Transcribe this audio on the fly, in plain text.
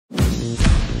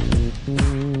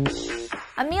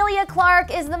Emilia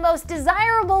Clarke is the most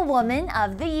desirable woman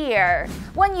of the year.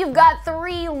 When you've got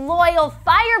 3 loyal,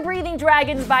 fire-breathing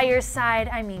dragons by your side,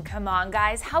 I mean, come on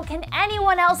guys, how can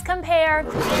anyone else compare?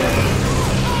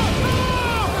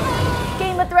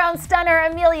 Game of Thrones stunner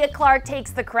Emilia Clarke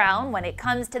takes the crown when it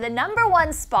comes to the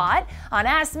 #1 spot on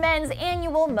Ask Men's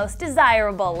annual Most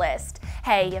Desirable list.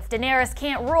 Hey, if Darnerys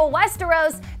can't rule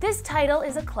Westeros, this title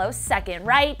is a close second,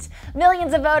 right?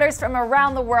 Millions of voters from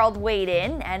around the world weighed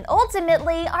in, and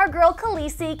ultimately, our girl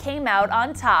Khaleesi came out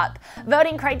on top.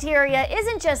 Voting criteria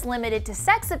isn't just limited to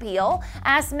sex appeal.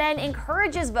 Ask Men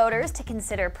encourages voters to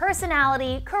consider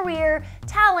personality, career,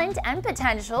 talent, and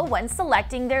potential when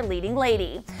selecting their leading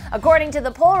lady. According to the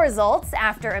poll results,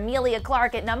 after Emilia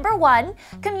Clarke at #1,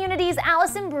 Community's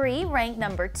Alison Brie ranked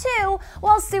 #2,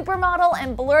 while supermodel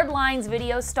and Blurred Lines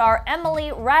video star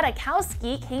Emily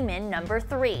Ratajkowski came in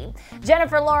 #3.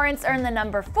 Jennifer Lawrence earned the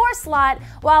 #4 slot,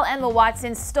 while Emma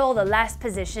Watson stole the last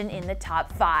position in the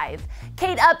top 5.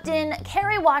 Kate Upton,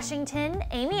 Kerry Washington,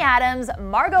 Amy Adams,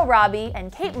 Margot Robbie,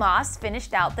 and Kate Moss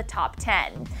finished out the top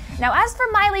 10. Now, as for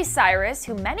Miley Cyrus,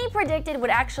 who many predicted would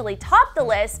actually top the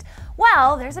list,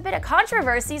 well, there's a bit of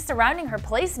controversy surrounding her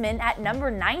placement at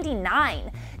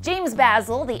 #99. James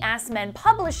Basil, the Ask Men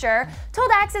publisher, told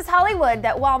Access Hollywood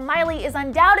that while Miley is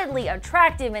undoubtedly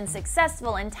attractive and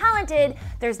successful and talented,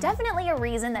 there's definitely a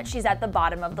reason that she's at the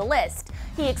bottom of the list.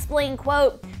 He explained,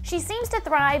 quote, "She seems to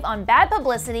thrive on bad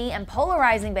publicity and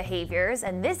polarizing behaviors,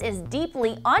 and this is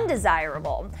deeply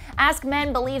undesirable. Ask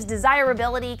Men believes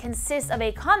desirability consists of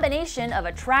a combination of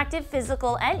attractive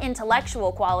physical and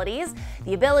intellectual qualities.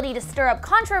 The ability to stir up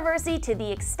controversy to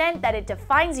the extent that it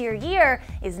defines your year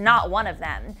is not one of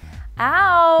them."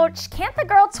 Ouch! Can't the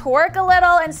girl twerk a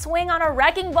little and swing on a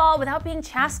wrecking ball without being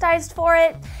chastised for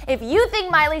it? If you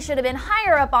think Miley should have been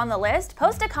higher up on the list,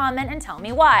 post a comment and tell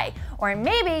me why. Or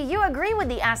maybe you agree with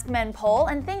the Ask Men poll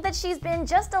and think that she's been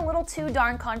just a little too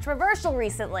darn controversial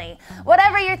recently.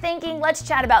 Whatever you're thinking, let's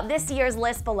chat about this year's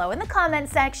list below in the comment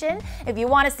section. If you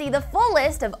want to see the full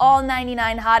list of all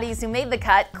 99 hotties who made the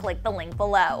cut, click the link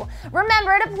below.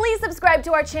 Remember to please subscribe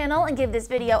to our channel and give this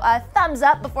video a thumbs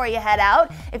up before you head out.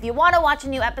 If you want to watch a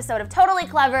new episode of Totally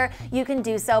Clever, you can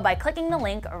do so by clicking the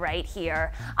link right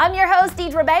here. I'm your host,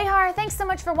 Deidre Behar. Thanks so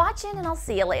much for watching, and I'll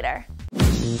see you later.